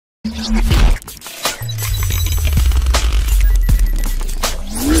Four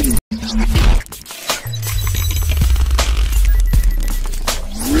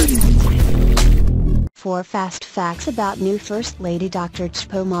fast facts about new First Lady Dr.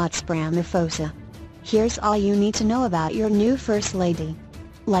 Tshepo Motsepe-Ramaphosa. Here's all you need to know about your new First Lady.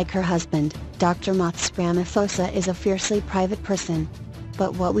 Like her husband, Dr. Motsepe-Ramaphosa is a fiercely private person.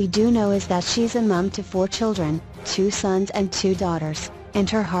 But what we do know is that she's a mom to 4 children, 2 sons and 2 daughters, and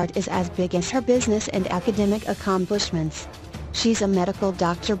her heart is as big as her business and academic accomplishments. She's a medical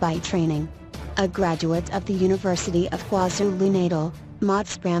doctor by training. A graduate of the University of KwaZulu-Natal,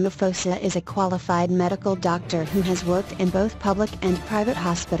 Motsepe-Ramaphosa is a qualified medical doctor who has worked in both public and private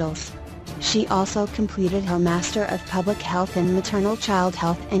hospitals. She also completed her Master of Public Health in Maternal Child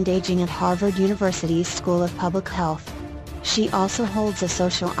Health and Aging at Harvard University's School of Public Health. She also holds a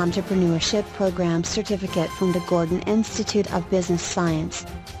Social Entrepreneurship Program certificate from the Gordon Institute of Business Science.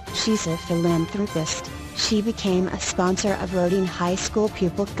 She's a philanthropist. She became a sponsor of Rodin High School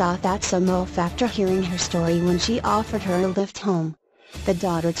pupil got that Samoa factor hearing her story when she offered her a lift home. The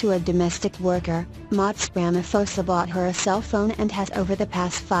daughter to a domestic worker, Motsepe-Ramaphosa bought her a cell phone and has over the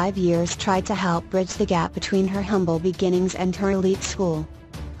past 5 years tried to help bridge the gap between her humble beginnings and her elite school.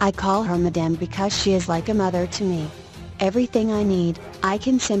 I call her Madame because she is like a mother to me. Everything I need, I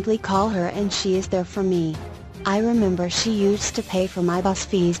can simply call her and she is there for me. I remember she used to pay for my bus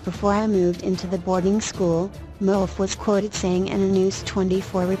fees before I moved into the boarding school, Moaf was quoted saying in a News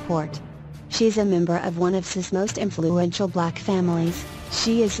 24 report. She's a member of one of SIS most influential black families.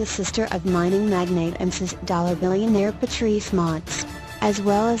 She is the sister of mining magnate and SIS dollar billionaire Patrice Motsepe, as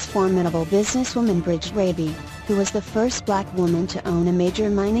well as formidable businesswoman Bridget Raby, who was the first black woman to own a major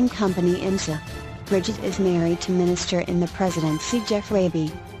mining company in SIS. Bridget is married to Minister in the Presidency Jeff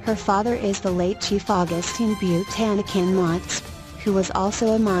Raby. Her father is the late Chief Augustine Butanican Motsepe, who was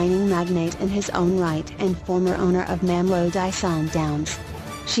also a mining magnate in his own right and former owner of Mamelodi Sundowns.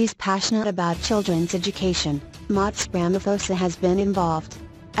 She's passionate about children's education. Motsepe-Ramaphosa has been involved,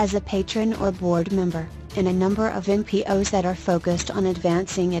 as a patron or board member, in a number of NPOs that are focused on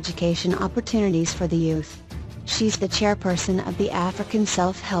advancing education opportunities for the youth. She's the chairperson of the African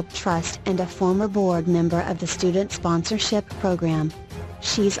Self-Help Trust and a former board member of the Student Sponsorship Program.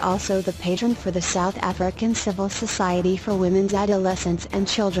 She's also the patron for the South African Civil Society for Women's Adolescents and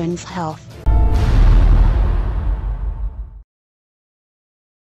Children's Health.